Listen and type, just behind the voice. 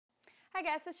Hi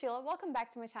guys, it's Sheila. Welcome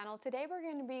back to my channel. Today we're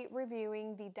going to be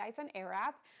reviewing the Dyson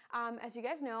Airwrap. As you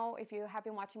guys know, if you have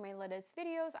been watching my latest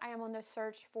videos, I am on the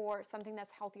search for something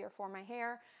that's healthier for my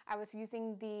hair. I was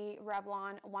using the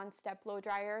Revlon one-step blow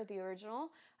dryer, the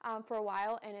original, for a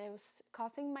while, and it was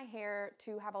causing my hair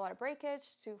to have a lot of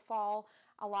breakage, to fall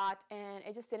a lot, and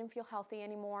it just didn't feel healthy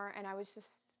anymore, and I was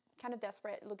just kind of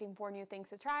desperate looking for new things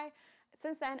to try.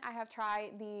 Since then, I have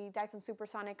tried the Dyson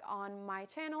Supersonic on my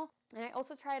channel, and I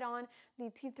also tried on the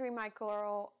T3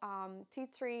 Micro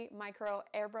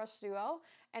Airbrush Duo,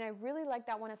 and I really like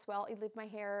that one as well. It left my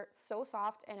hair so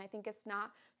soft, and I think it's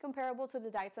not comparable to the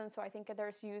Dyson, so I think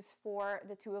there's use for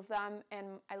the two of them,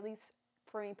 and at least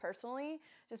for me personally,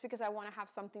 just because I want to have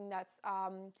something that's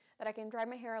that I can dry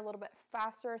my hair a little bit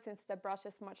faster since the brush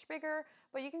is much bigger.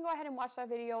 But you can go ahead and watch that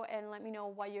video and let me know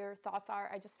what your thoughts are.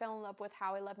 I just fell in love with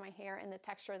how it left my hair and the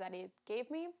texture that it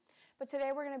gave me. But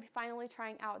today we're going to be finally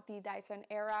trying out the Dyson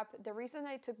Airwrap. The reason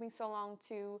that it took me so long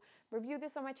to review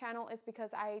this on my channel is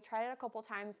because I tried it a couple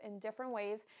times in different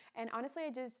ways, and honestly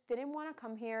I just didn't want to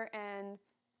come here and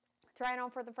try it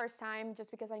on for the first time,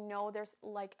 just because I know there's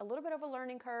like a little bit of a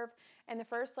learning curve. And the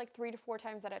first like 3 to 4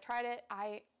 times that I tried it,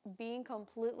 being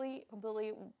completely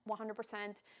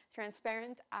 100%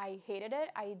 transparent, I hated it.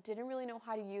 I didn't really know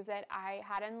how to use it. I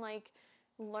hadn't like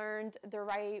learned the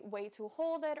right way to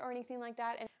hold it or anything like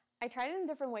that. And I tried it in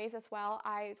different ways as well.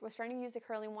 I was trying to use the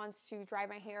curling ones to dry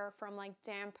my hair from like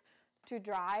damp to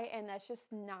dry, and that's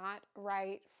just not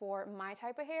right for my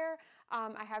type of hair.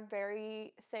 I have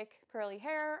very thick curly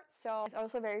hair, so it's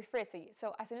also very frizzy.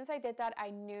 So as soon as I did that, I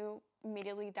knew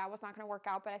immediately that was not going to work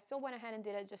out, but I still went ahead and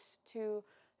did it just to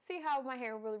see how my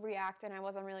hair would react, and I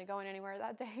wasn't really going anywhere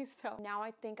that day. So now I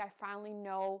think I finally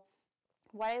know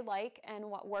what I like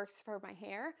and what works for my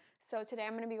hair. So today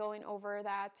I'm going to be going over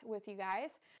that with you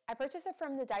guys. I purchased it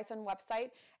from the Dyson website,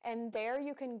 and there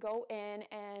you can go in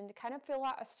and kind of fill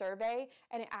out a survey,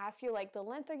 and it asks you like the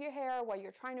length of your hair, what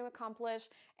you're trying to accomplish,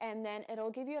 and then it'll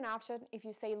give you an option if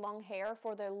you say long hair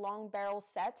for the long barrel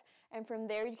set, and from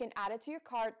there you can add it to your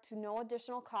cart to no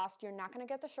additional cost. You're not going to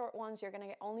get the short ones, you're going to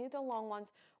get only the long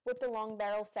ones with the long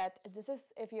barrel set. This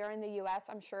is if you're in the US.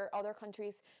 I'm sure other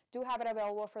countries do have it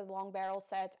available for the long barrel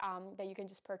set that you can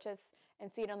just purchase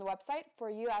and see it on the website.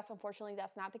 For US, unfortunately,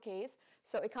 that's not the case.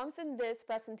 So it comes in this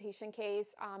presentation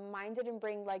case. Mine didn't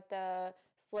bring like the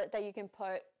slit that you can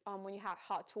put when you have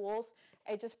hot tools.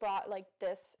 It just brought like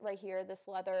this right here, this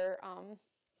leather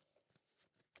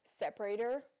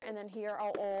separator, and then here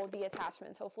are all the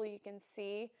attachments. Hopefully you can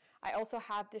see. I also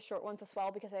have the short ones as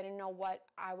well because I didn't know what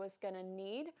I was gonna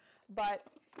need, but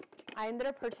I ended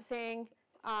up purchasing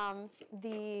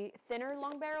the thinner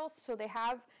long barrels. So they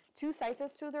have 2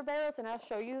 sizes to their barrels, and I'll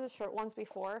show you the short ones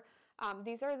before.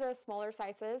 These are the smaller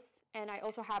sizes, and I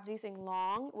also have these in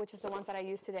long, which is the ones that I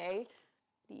use today,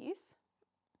 these.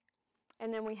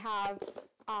 And then we have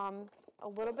a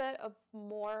little bit of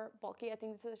more bulky. I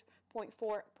think this is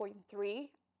 0.4, 0.3.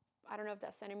 I don't know if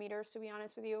that's centimeters, to be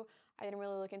honest with you. I didn't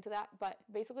really look into that, but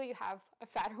basically you have a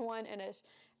fatter one and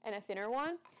a thinner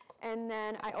one. And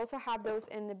then I also have those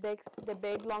in the big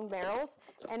long barrels.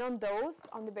 And on those,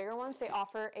 on the bigger ones, they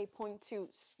offer a 0.2,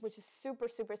 which is super,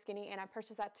 super skinny. And I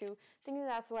purchased that too, thinking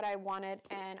that's what I wanted.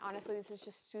 And honestly, this is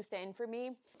just too thin for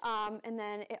me. And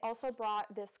then it also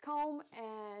brought this comb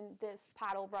and this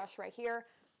paddle brush right here.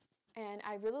 And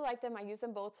I really like them. I use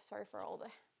them both. Sorry for all the...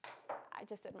 I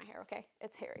just did my hair, okay?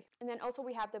 It's hairy. And then also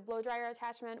we have the blow dryer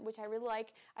attachment, which I really like.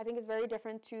 I think it's very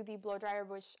different to the blow dryer,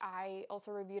 which I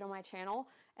also reviewed on my channel.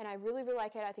 And I really, really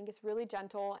like it. I think it's really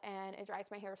gentle and it dries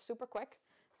my hair super quick.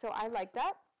 So I like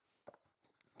that.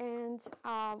 And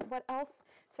what else?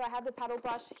 So I have the paddle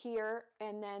brush here,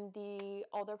 and then the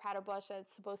other paddle brush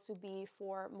that's supposed to be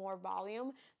for more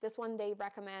volume. This one they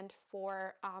recommend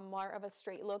for more of a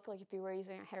straight look, like if you were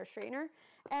using a hair straightener.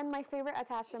 And my favorite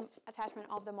attachment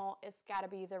of them all is gotta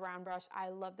be the round brush. I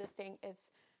love this thing. It's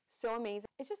so amazing.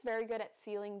 It's just very good at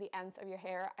sealing the ends of your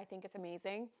hair. I think it's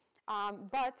amazing.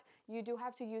 But you do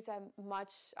have to use a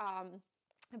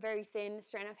very thin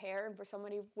strand of hair, and for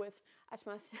somebody with as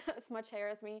much hair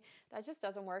as me, that just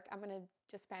doesn't work. I'm gonna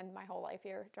just spend my whole life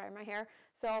here drying my hair.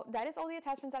 So that is all the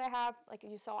attachments that I have. Like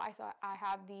you saw, I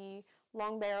have the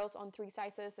long barrels on 3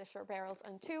 sizes, the short barrels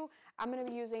on 2. I'm gonna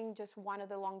be using just one of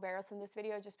the long barrels in this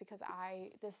video just because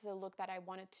this is a look that I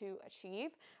wanted to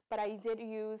achieve. But I did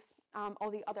use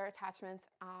all the other attachments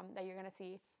that you're gonna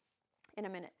see in a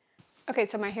minute. Okay,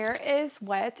 so my hair is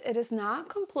wet. It is not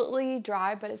completely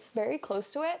dry, but it's very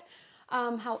close to it.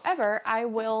 However, I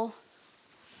will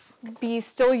be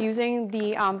still using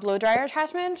the blow dryer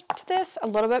attachment to this a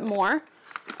little bit more.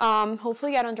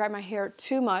 Hopefully I don't dry my hair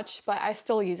too much, but I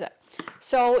still use it.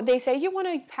 So they say you want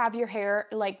to have your hair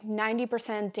like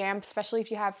 90% damp, especially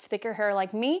if you have thicker hair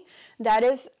like me. That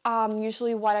is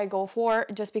usually what I go for,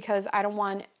 just because I don't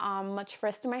want much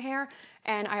frizz in my hair,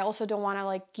 and I also don't want to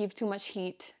like give too much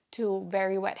heat to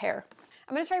very wet hair.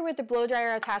 I'm going to start with the blow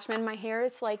dryer attachment. My hair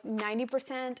is like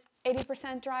 90%,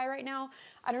 80% dry right now.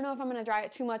 I don't know if I'm going to dry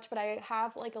it too much, but I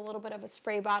have like a little bit of a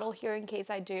spray bottle here in case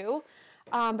I do.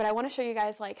 But I want to show you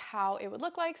guys like how it would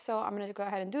look like, so I'm going to go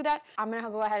ahead and do that. I'm going to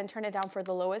go ahead and turn it down for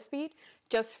the lowest speed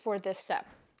just for this step.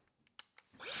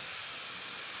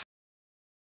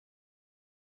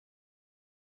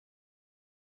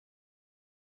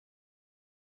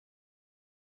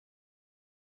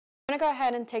 I'm going to go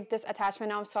ahead and take this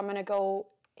attachment off, so I'm going to go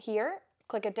here,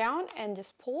 click it down, and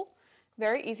just pull.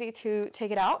 Very easy to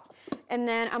take it out. And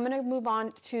then I'm going to move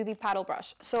on to the paddle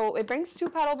brush. So it brings two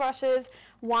paddle brushes.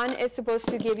 One is supposed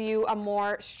to give you a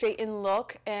more straightened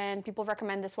look, and people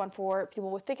recommend this one for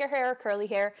people with thicker hair, curly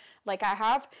hair like I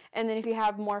have. And then if you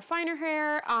have more finer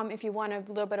hair, if you want a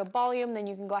little bit of volume, then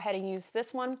you can go ahead and use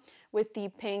this one with the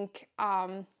pink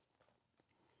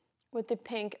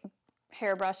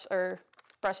hairbrush or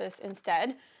brushes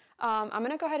instead. I'm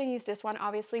going to go ahead and use this one.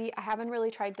 Obviously, I haven't really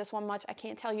tried this one much. I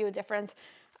can't tell you a difference.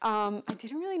 I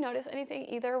didn't really notice anything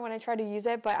either when I tried to use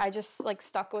it, but I just like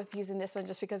stuck with using this one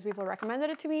just because people recommended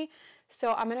it to me.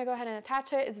 So I'm going to go ahead and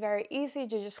attach it. It's very easy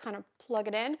to just kind of plug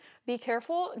it in. Be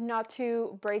careful not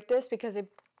to break this because I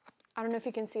don't know if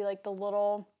you can see like the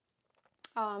little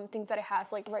things that it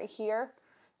has like right here.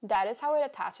 That is how it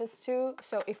attaches to.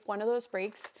 So if one of those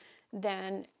breaks,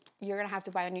 then you're going to have to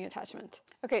buy a new attachment.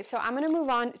 Okay, so I'm going to move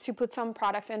on to put some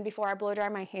products in before I blow dry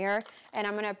my hair, and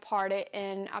I'm going to part it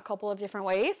in a couple of different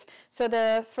ways. So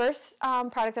the first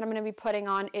product that I'm going to be putting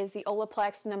on is the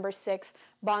Olaplex No. 6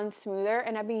 Bond Smoother,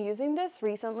 and I've been using this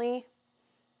recently.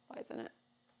 Why isn't it?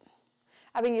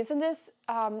 I've been using this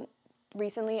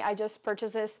recently. I just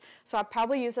purchased this, so I've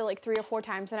probably used it like 3 or 4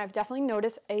 times, and I've definitely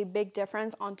noticed a big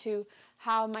difference onto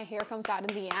how my hair comes out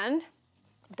in the end.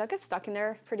 It does get stuck in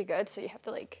there pretty good, so you have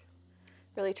to like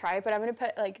really try it, but I'm going to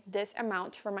put like this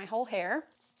amount for my whole hair,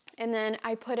 and then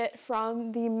I put it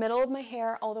from the middle of my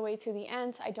hair all the way to the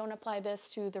ends. I don't apply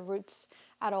this to the roots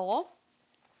at all.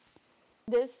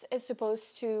 This is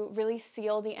supposed to really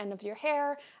seal the end of your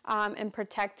hair and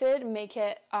protect it, make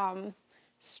it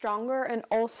stronger, and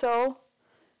also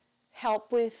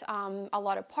help with a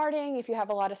lot of parting. If you have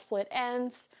a lot of split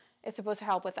ends, it's supposed to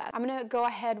help with that. I'm going to go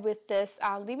ahead with this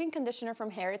leave-in conditioner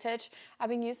from Heritage. I've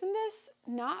been using this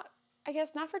not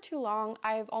for too long.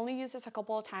 I've only used this a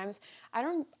couple of times. I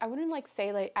wouldn't like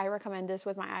say like I recommend this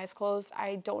with my eyes closed.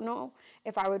 I don't know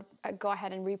if I would go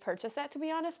ahead and repurchase that, to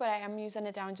be honest, but I am using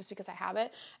it down just because I have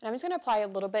it. And I'm just going to apply a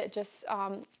little bit just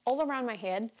all around my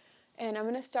head. And I'm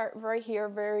going to start right here,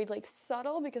 very like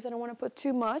subtle, because I don't want to put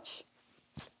too much.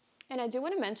 And I do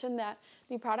want to mention that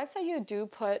the products that you do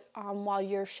put while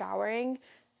you're showering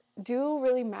do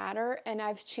really matter. And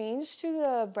I've changed to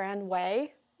the brand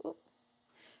Way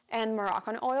and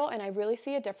Moroccan oil, and I really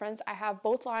see a difference. I have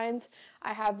both lines.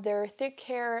 I have their thick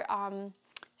hair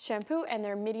shampoo and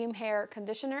their medium hair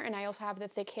conditioner, and I also have the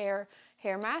thick hair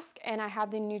mask, and I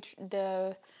have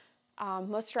the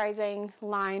moisturizing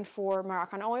line for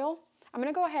Moroccan oil. I'm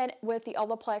going to go ahead with the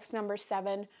Olaplex No.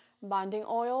 7 bonding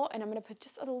oil, and I'm going to put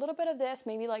just a little bit of this,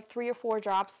 maybe like 3 or 4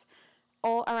 drops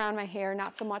all around my hair,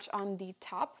 not so much on the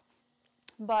top,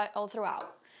 but all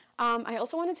throughout. I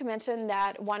also wanted to mention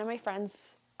that one of my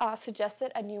friends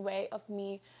suggested a new way of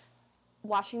me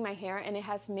washing my hair, and it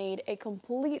has made a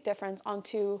complete difference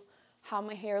onto how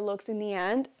my hair looks in the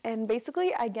end. And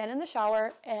basically I get in the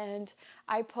shower and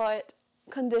I put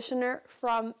conditioner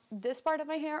from this part of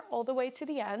my hair all the way to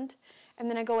the end, and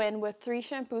then I go in with 3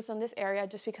 shampoos on this area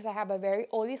just because I have a very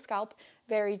oily scalp,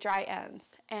 very dry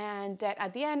ends. And then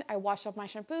at the end I wash off my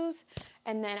shampoos,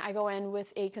 and then I go in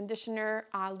with a conditioner,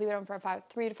 leave it on for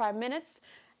about 3 to 5 minutes.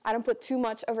 I don't put too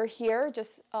much over here,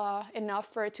 just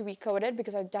enough for it to be coated,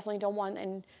 because I definitely don't want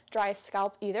a dry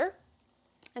scalp either.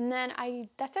 And then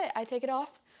that's it. I take it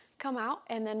off, come out,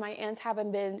 and then my ends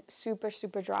haven't been super,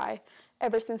 super dry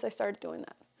ever since I started doing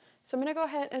that. So I'm going to go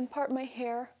ahead and part my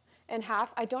hair in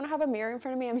half. I don't have a mirror in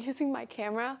front of me. I'm using my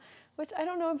camera, which I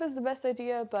don't know if it's the best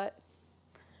idea, but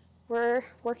we're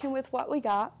working with what we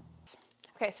got.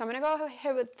 Okay, so I'm going to go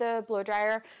ahead with the blow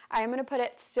dryer. I am going to put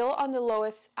it still on the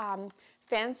lowest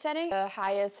fan setting, the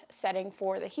highest setting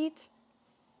for the heat.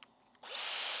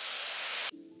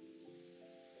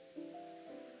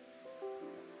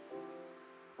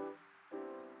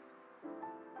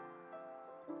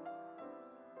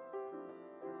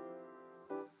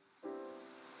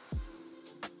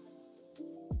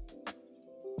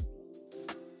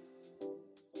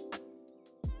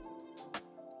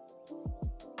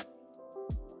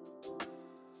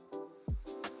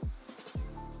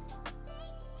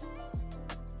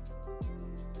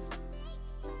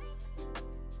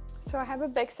 So I have a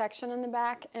big section in the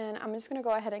back, and I'm just going to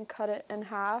go ahead and cut it in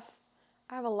half.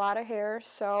 I have a lot of hair,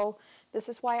 so this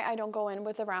is why I don't go in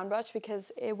with a round brush,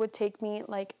 because it would take me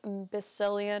like a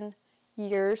bazillion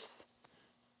years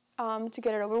to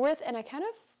get it over with. And I kind of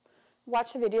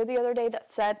watched a video the other day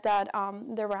that said that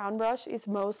the round brush is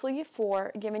mostly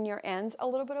for giving your ends a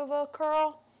little bit of a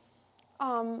curl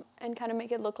and kind of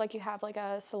make it look like you have like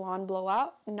a salon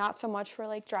blowout, not so much for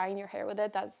like drying your hair with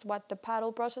it. That's what the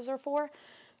paddle brushes are for.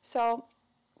 So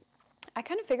I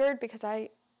kind of figured, because I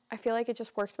feel like it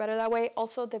just works better that way.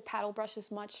 Also, the paddle brush is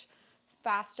much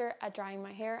faster at drying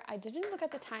my hair. I didn't look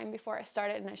at the time before I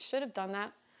started, and I should have done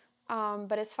that.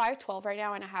 But it's 5:12 right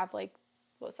now, and I have like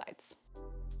both sides.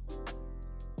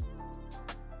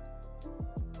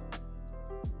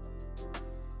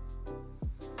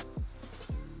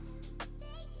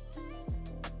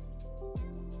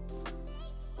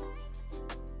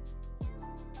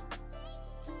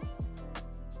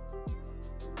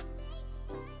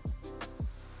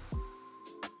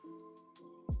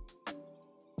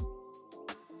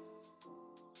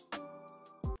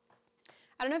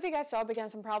 I don't know if you guys saw,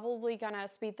 because I'm probably gonna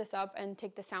speed this up and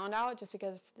take the sound out just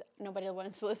because nobody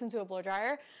wants to listen to a blow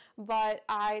dryer. But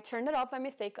I turned it off by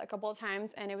mistake a couple of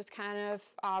times, and it was kind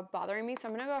of bothering me. So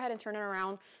I'm gonna go ahead and turn it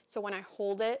around, so when I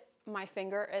hold it, my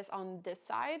finger is on this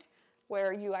side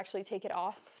where you actually take it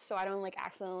off, so I don't like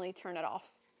accidentally turn it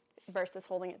off, versus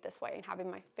holding it this way and having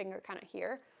my finger kind of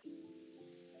here.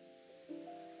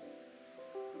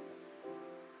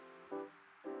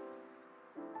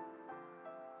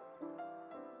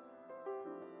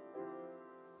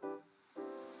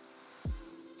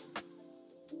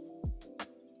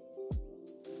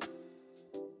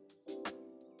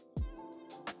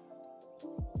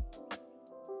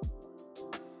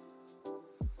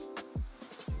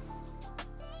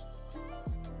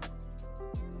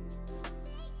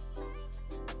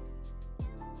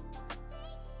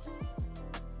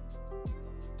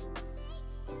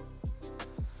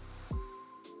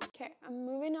 Okay, I'm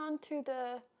moving on to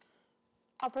the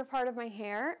upper part of my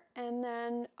hair, and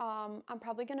then I'm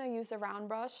probably gonna use a round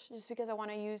brush just because I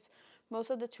want to use most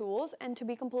of the tools. And to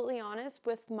be completely honest,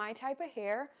 with my type of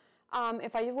hair,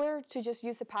 if I were to just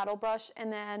use a paddle brush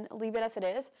and then leave it as it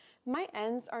is, my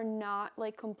ends are not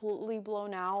like completely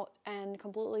blown out and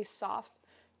completely soft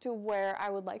to where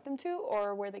I would like them to,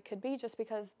 or where they could be, just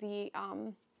because the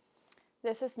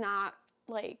this is not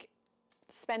like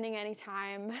spending any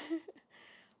time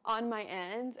on my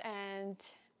ends, and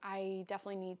I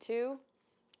definitely need to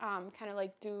kind of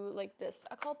like do like this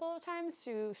a couple of times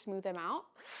to smooth them out.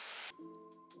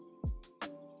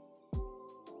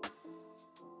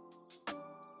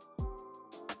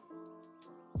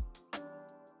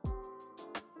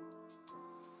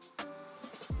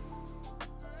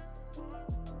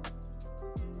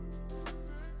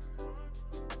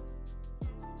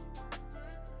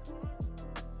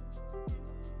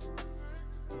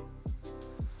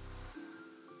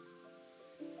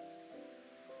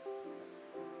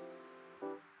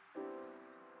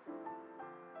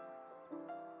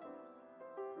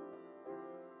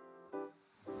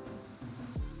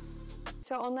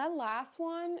 So on that last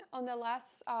one, on the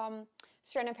last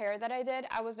strand of hair that I did,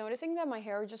 I was noticing that my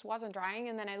hair just wasn't drying,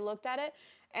 and then I looked at it,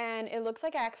 and it looks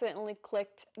like I accidentally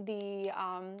clicked the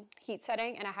heat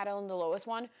setting, and I had it on the lowest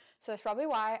one. So that's probably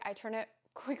why. I turned it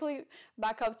quickly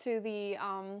back up to the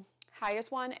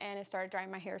highest one, and it started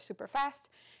drying my hair super fast.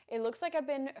 It looks like I've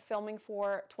been filming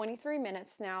for 23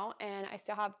 minutes now, and I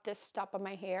still have this stop of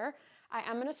my hair. I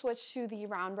am going to switch to the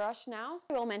round brush now.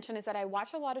 What I will mention is that I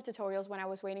watched a lot of tutorials when I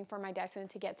was waiting for my Dyson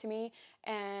to get to me,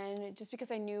 and just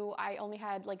because I knew I only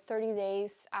had like 30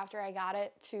 days after I got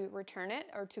it to return it,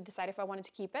 or to decide if I wanted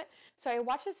to keep it. So I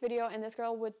watched this video, and this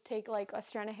girl would take like a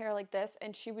strand of hair like this,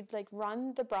 and she would like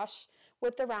run the brush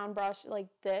with the round brush like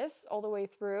this all the way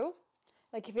through,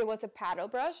 like if it was a paddle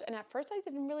brush. And at first I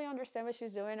didn't really understand what she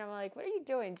was doing. I'm like, what are you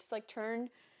doing? Just like turn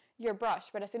your brush.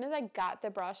 But as soon as I got the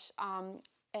brush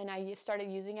and I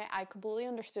started using it, I completely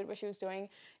understood what she was doing.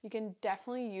 You can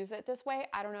definitely use it this way.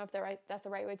 I don't know if that's the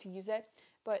right way to use it,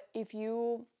 but if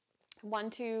you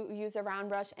want to use a round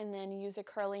brush and then use the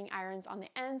curling irons on the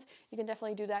ends, you can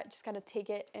definitely do that. Just kind of take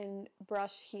it and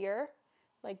brush here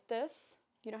like this.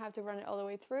 You don't have to run it all the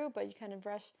way through, but you kind of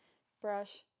brush,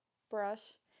 brush,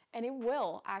 brush, and it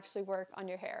will actually work on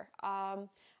your hair.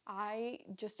 I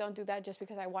just don't do that just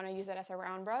because I want to use it as a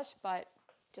round brush, but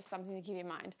just something to keep in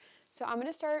mind. So I'm going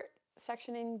to start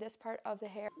sectioning this part of the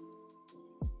hair.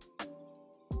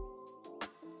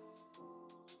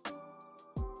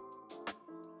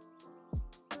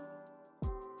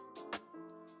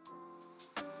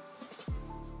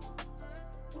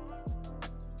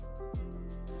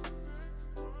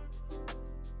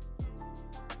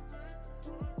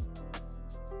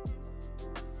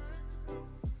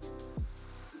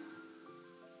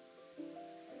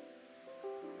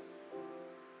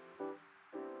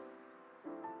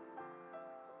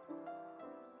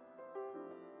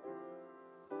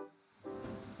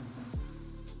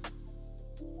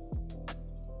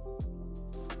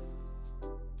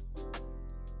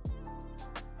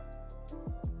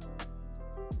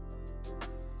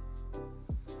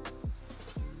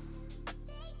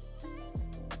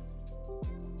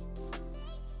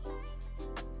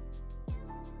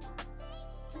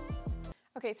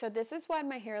 Okay, so this is what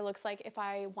my hair looks like if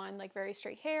I want like very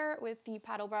straight hair with the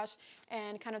paddle brush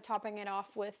and kind of topping it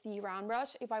off with the round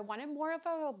brush. If I wanted more of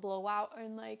a blowout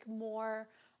and like more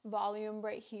volume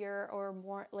right here, or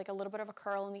more like a little bit of a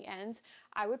curl in the ends,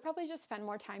 I would probably just spend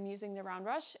more time using the round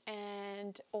brush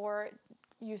or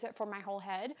use it for my whole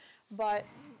head. But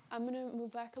I'm gonna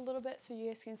move back a little bit so you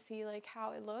guys can see like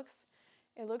how it looks.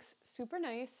 It looks super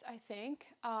nice, I think.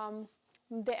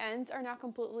 The ends are not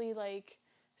completely like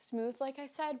smooth like I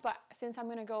said, but since I'm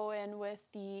gonna go in with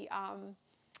the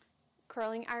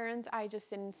curling irons, I just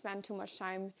didn't spend too much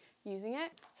time using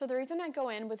it. So the reason I go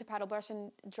in with the paddle brush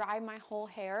and dry my whole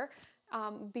hair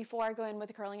before I go in with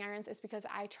the curling irons is because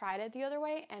I tried it the other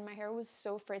way and my hair was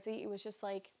so frizzy. It was just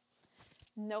like,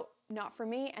 nope, not for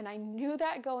me. And I knew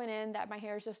that going in, that my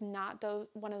hair is just not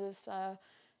one of those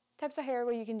types of hair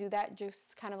where you can do that,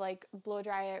 just kind of like blow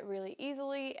dry it really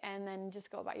easily and then just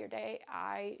go about your day.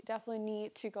 I definitely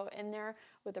need to go in there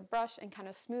with a brush and kind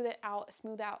of smooth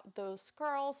out those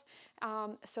curls.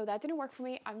 So that didn't work for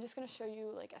me. I'm just going to show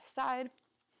you like a side.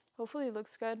 Hopefully it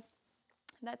looks good.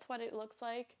 That's what it looks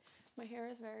like. My hair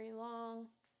is very long,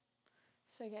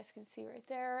 so you guys can see right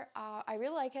there. I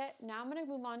really like it. Now I'm going to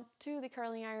move on to the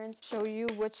curling irons, show you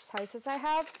which sizes I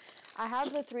have. I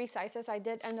have the 3 sizes. I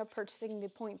did end up purchasing the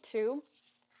 0.2.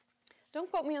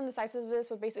 Don't quote me on the sizes of this,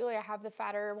 but basically I have the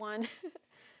fatter one,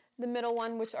 the middle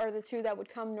one, which are the 2 that would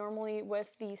come normally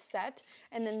with the set.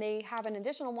 And then they have an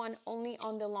additional one only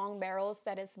on the long barrels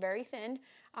that is very thin.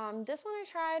 This one I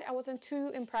tried. I wasn't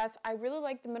too impressed. I really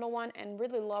like the middle one and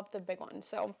really love the big one.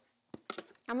 So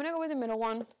I'm going to go with the middle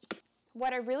one.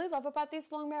 What I really love about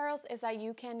these long barrels is that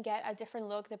you can get a different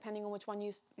look depending on which one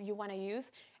you want to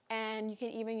use. And you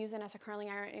can even use it as a curling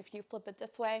iron if you flip it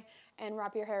this way and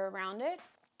wrap your hair around it.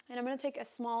 And I'm going to take a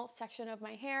small section of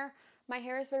my hair. My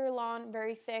hair is very long,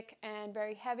 very thick, and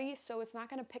very heavy, so it's not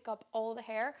going to pick up all the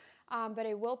hair, but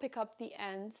it will pick up the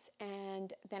ends,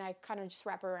 and then I kind of just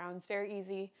wrap it around. It's very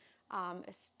easy.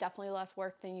 It's definitely less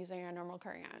work than using a normal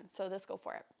curling iron, so let's go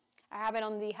for it. I have it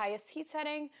on the highest heat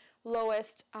setting,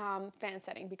 lowest fan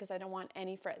setting, because I don't want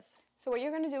any frizz. So what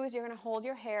you're going to do is you're going to hold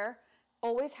your hair.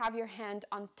 Always have your hand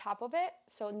on top of it,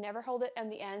 so never hold it on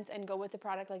the ends and go with the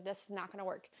product like this. It's not going to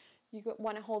work. You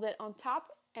want to hold it on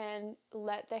top and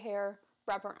let the hair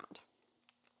wrap around.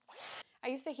 I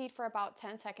used the heat for about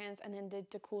 10 seconds and then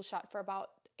did the cool shot for about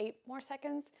 8 more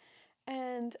seconds.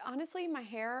 And honestly, my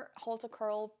hair holds a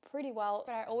curl pretty well,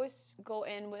 but I always go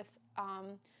in with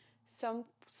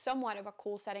somewhat of a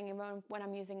cool setting. Even when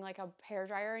I'm using like a hair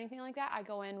dryer or anything like that, I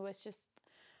go in with just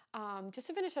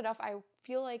to finish it off. I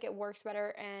feel like it works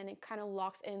better and it kind of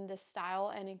locks in this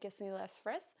style and it gives me less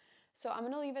frizz. So I'm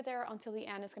going to leave it there until the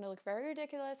end. It's going to look very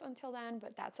ridiculous until then,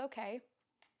 but that's okay.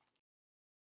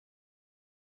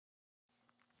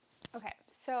 Okay,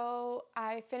 so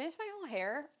I finished my whole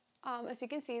hair. As you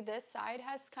can see, this side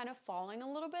has kind of falling a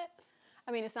little bit.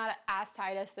 I mean, it's not as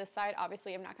tight as this side.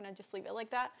 Obviously, I'm not going to just leave it like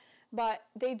that, but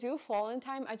they do fall in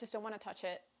time. I just don't want to touch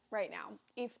it right now.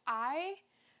 If I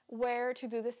were to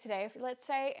do this today, let's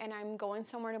say, and I'm going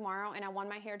somewhere tomorrow and I want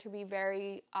my hair to be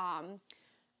very,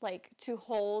 like to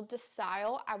hold the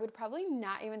style, I would probably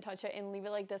not even touch it and leave it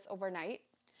like this overnight.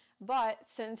 But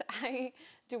since I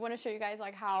do want to show you guys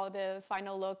like how the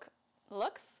final look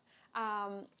looks,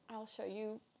 I'll show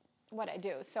you what I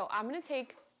do. So I'm going to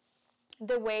take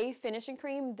the Way finishing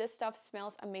cream. This stuff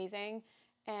smells amazing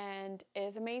and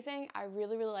is amazing. I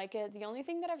really, really like it. The only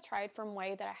thing that I've tried from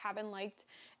Way that I haven't liked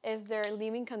is their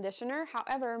leave-in conditioner.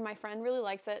 However, my friend really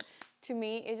likes it. To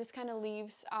me, it just kind of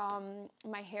leaves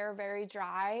my hair very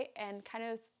dry and kind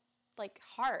of like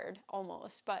hard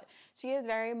almost, but she is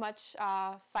very much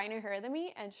finer hair than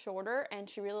me and shorter, and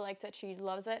she really likes it. She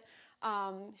loves it.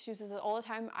 She uses it all the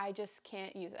time. I just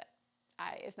can't use it.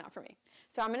 It's not for me.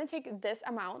 So I'm going to take this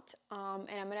amount and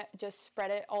I'm going to just spread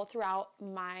it all throughout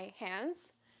my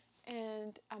hands,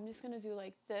 and I'm just going to do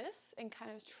like this and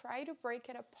kind of try to break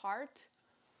it apart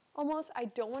almost. I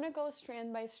don't want to go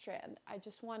strand by strand. I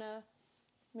just want to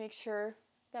make sure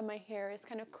that my hair is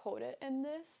kind of coated in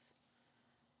this.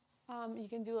 You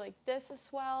can do like this as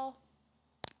well.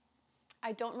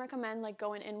 I don't recommend like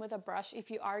going in with a brush. If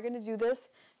you are going to do this,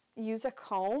 use a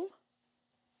comb.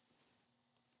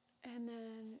 And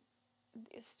then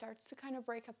it starts to kind of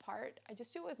break apart. I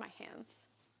just do it with my hands.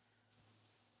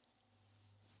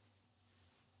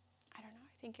 I don't know,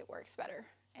 I think it works better.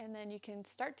 And then you can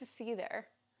start to see there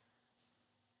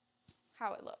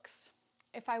how it looks.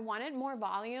 If I wanted more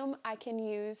volume, I can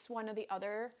use one of the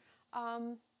other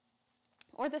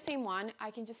or the same one, I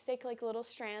can just take like little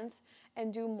strands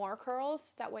and do more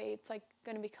curls. That way it's like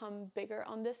gonna become bigger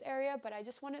on this area, but I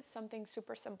just wanted something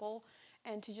super simple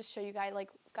and to just show you guys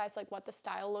like what the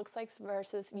style looks like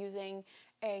versus using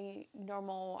a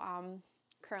normal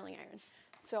curling iron.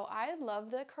 So I love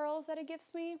the curls that it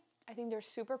gives me. I think they're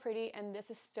super pretty, and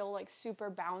this is still like super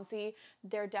bouncy.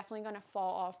 They're definitely gonna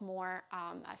fall off more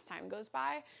as time goes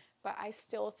by, but I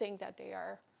still think that they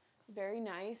are very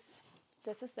nice.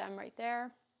 This is them right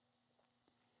there.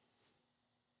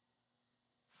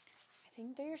 I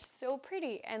think they're so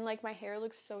pretty, and like my hair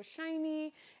looks so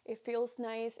shiny. It feels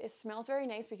nice. It smells very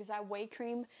nice because that whey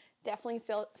cream definitely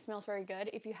smells very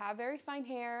good. If you have very fine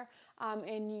hair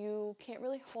and you can't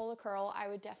really hold a curl, I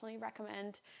would definitely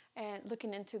recommend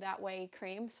looking into that whey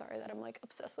cream. Sorry that I'm like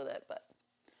obsessed with it, but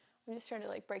I'm just trying to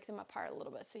like break them apart a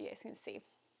little bit so you guys can see.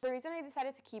 The reason I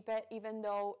decided to keep it, even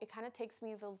though it kind of takes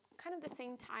me the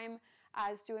same time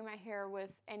as doing my hair with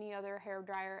any other hair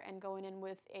dryer and going in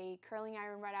with a curling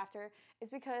iron right after, is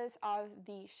because of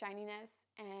the shininess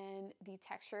and the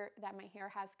texture that my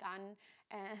hair has gotten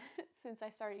and since I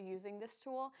started using this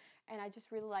tool, and I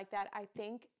just really like that. I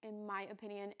think, in my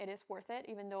opinion, it is worth it,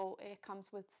 even though it comes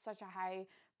with such a high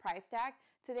price tag.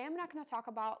 Today I'm not going to talk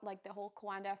about like the whole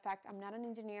Coanda effect. I'm not an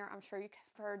engineer. I'm sure you've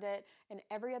heard it in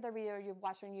every other video you've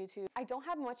watched on YouTube. I don't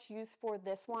have much use for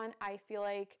this one. I feel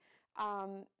like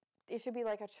it should be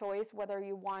like a choice whether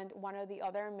you want one or the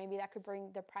other. Maybe that could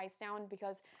bring the price down,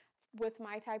 because with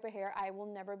my type of hair, I will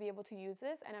never be able to use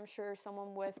this, and I'm sure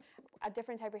someone with a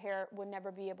different type of hair would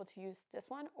never be able to use this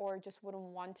one, or just wouldn't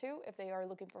want to if they are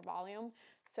looking for volume.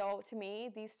 So to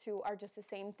me, these two are just the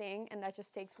same thing, and that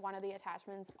just takes one of the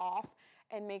attachments off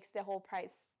and makes the whole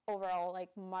price overall like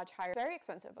much higher. Very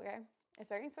expensive, okay? It's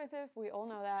very expensive. We all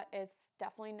know that. It's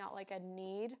definitely not like a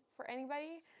need for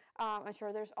anybody. I'm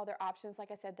sure there's other options.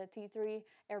 Like I said, the T3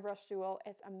 Airbrush Duo,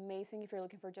 it's amazing if you're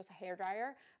looking for just a hair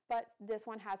dryer, but this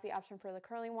one has the option for the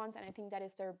curling ones, and I think that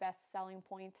is their best selling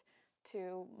point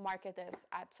to market this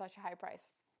at such a high price.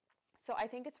 So I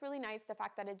think it's really nice, the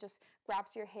fact that it just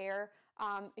grabs your hair.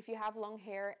 If you have long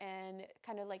hair and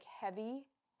kind of like heavy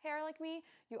hair like me,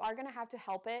 you are gonna have to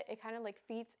help it. It kind of like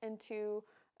feeds into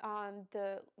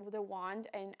the wand,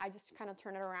 and I just kind of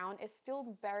turn it around. It's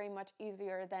still very much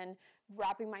easier than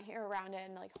wrapping my hair around it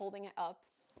and like holding it up.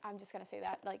 I'm just gonna say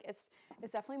that, like, it's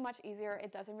definitely much easier.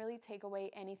 It doesn't really take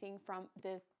away anything from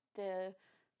the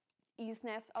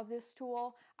easiness of this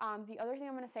tool. The other thing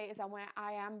I'm gonna say is that when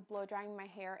I am blow drying my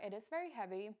hair, it is very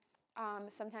heavy.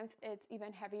 Sometimes it's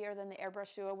even heavier than the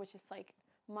Airbrush Duo, which is like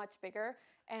much bigger,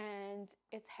 and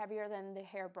it's heavier than the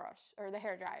hairbrush or the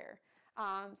hair dryer.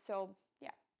 So yeah,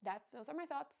 those are my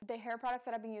thoughts. The hair products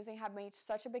that I've been using have made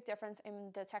such a big difference in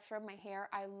the texture of my hair.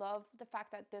 I love the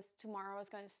fact that this tomorrow is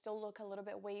going to still look a little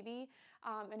bit wavy,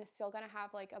 and it's still going to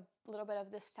have like a little bit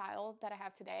of this style that I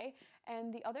have today.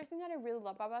 And the other thing that I really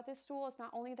love about this tool is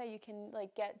not only that you can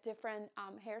like get different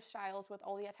hairstyles with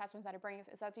all the attachments that it brings,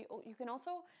 is that you can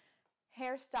also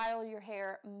hairstyle your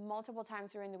hair multiple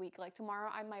times during the week. Like tomorrow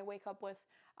I might wake up with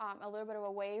a little bit of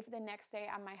a wave. The next day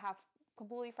I might have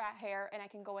completely flat hair, and I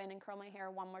can go in and curl my hair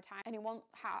one more time, and I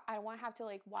won't have to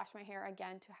like wash my hair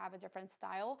again to have a different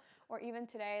style. Or even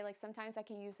today, like sometimes I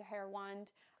can use a hair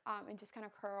wand and just kind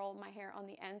of curl my hair on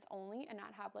the ends only and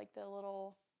not have like the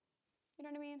little, you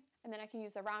know what I mean? And then I can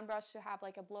use a round brush to have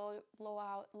like a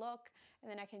blowout look, and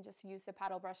then I can just use the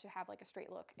paddle brush to have like a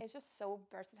straight look. It's just so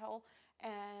versatile,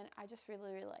 and I just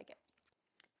really, really like it.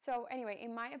 So anyway,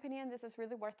 in my opinion, this is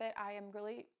really worth it. I am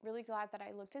really, really glad that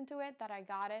I looked into it, that I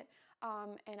got it,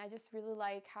 and I just really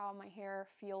like how my hair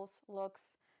feels,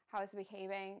 looks, how it's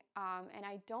behaving, and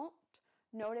I don't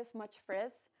notice much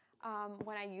frizz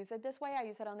when I use it this way. I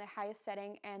use it on the highest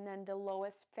setting and then the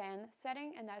lowest fan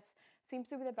setting, and that seems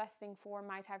to be the best thing for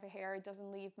my type of hair. It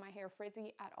doesn't leave my hair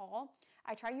frizzy at all.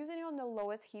 I tried using it on the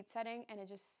lowest heat setting, and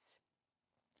it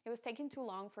was taking too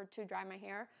long to dry my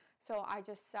hair. So I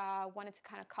just wanted to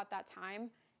kind of cut that time,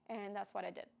 and that's what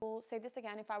I did. I'll say this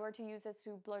again, if I were to use this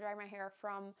to blow dry my hair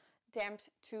from damp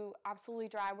to absolutely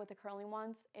dry with the curling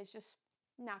ones, it's just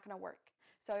not gonna work.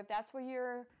 So if that's what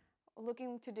you're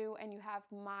looking to do and you have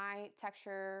my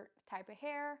texture type of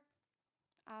hair,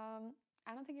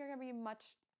 I don't think you're gonna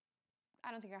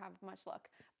have much luck.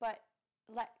 But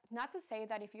not to say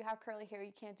that if you have curly hair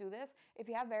you can't do this. If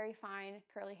you have very fine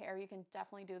curly hair, you can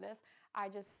definitely do this.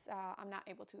 I'm not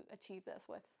able to achieve this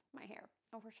with my hair,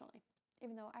 unfortunately,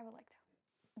 even though I would like to.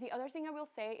 The other thing I will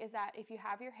say is that if you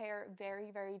have your hair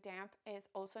very, very damp, it's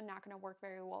also not going to work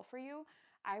very well for you.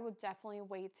 I would definitely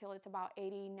wait till it's about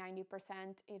 80-90%,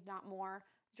 if not more,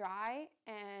 dry.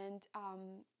 And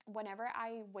whenever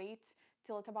I wait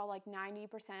till it's about like 90%,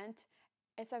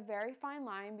 it's a very fine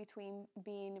line between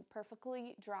being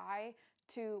perfectly dry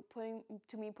to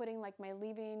me putting like my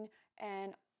leave-in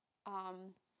and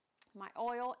my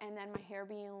oil, and then my hair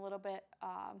being a little bit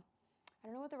I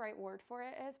don't know what the right word for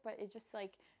it is, but it just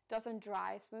like doesn't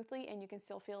dry smoothly and you can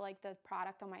still feel like the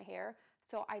product on my hair.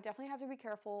 So I definitely have to be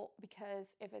careful,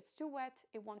 because if it's too wet,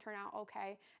 it won't turn out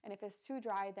okay. And if it's too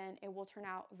dry, then it will turn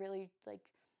out really like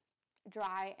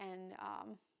dry and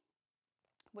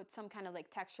with some kind of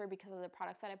like texture because of the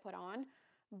products that I put on.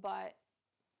 But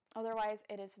otherwise,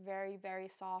 it is very, very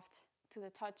soft to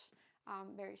the touch,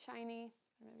 very shiny.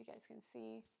 I don't know if you guys can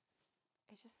see.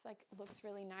 It just like looks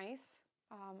really nice.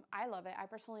 I love it. I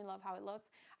personally love how it looks.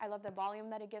 I love the volume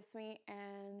that it gives me.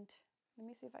 And let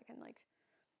me see if I can like,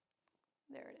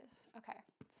 there it is. Okay,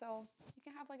 so you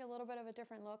can have like a little bit of a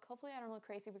different look. Hopefully I don't look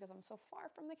crazy because I'm so far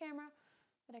from the camera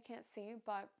that I can't see,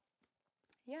 but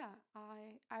yeah,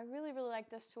 I really, really like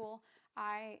this tool.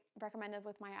 I recommend it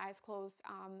with my eyes closed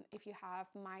if you have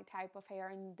my type of hair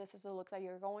and this is the look that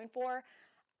you're going for.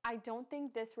 I don't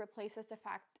think this replaces the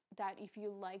fact that if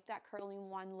you like that curly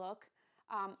one look,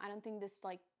 I don't think this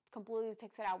like completely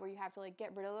takes it out where you have to like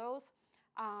get rid of those.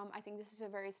 I think this is a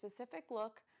very specific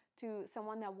look to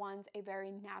someone that wants a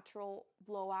very natural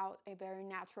blowout, a very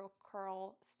natural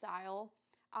curl style,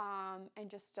 and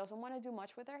just doesn't want to do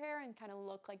much with their hair and kind of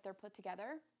look like they're put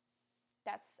together.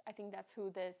 I think that's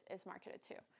who this is marketed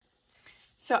to.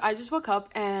 So I just woke up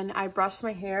and I brushed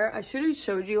my hair. I should have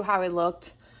showed you how it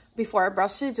looked before I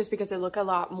brushed it, just because it looked a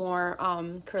lot more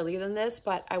curly than this,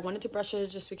 but I wanted to brush it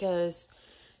just because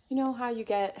you know how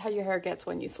your hair gets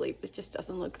when you sleep. It just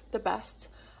doesn't look the best.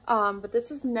 But this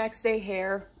is next day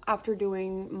hair after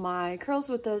doing my curls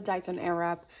with the Dyson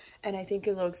Airwrap, and I think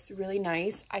it looks really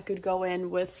nice. I could go in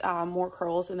with more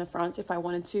curls in the front if I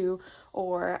wanted to,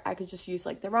 or I could just use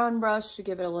like the round brush to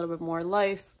give it a little bit more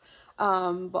life.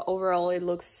 But overall it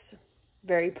looks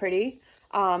very pretty.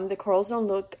 The curls don't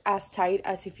look as tight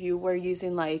as if you were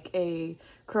using like a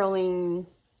curling,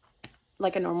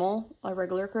 like a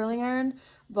regular curling iron,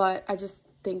 but I just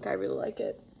think I really like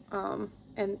it.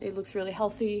 And it looks really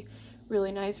healthy,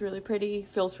 really nice, really pretty,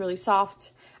 feels really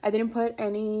soft. I didn't put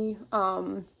any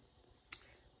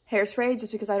hairspray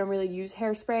just because I don't really use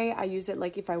hairspray. I use it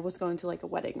like if I was going to like a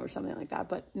wedding or something like that,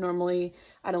 but normally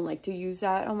I don't like to use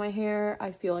that on my hair.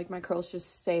 I feel like my curls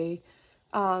just stay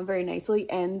very nicely,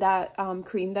 and that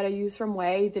cream that I use from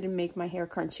Way didn't make my hair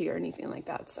crunchy or anything like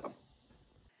that. So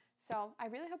I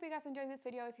really hope you guys enjoyed this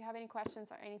video. If you have any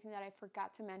questions or anything that I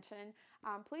forgot to mention,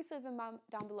 please leave them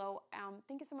down below.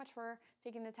 Thank you so much for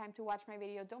taking the time to watch my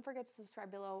video. Don't forget to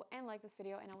subscribe below and like this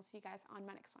video, and I will see you guys on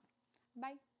my next one.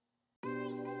 Bye.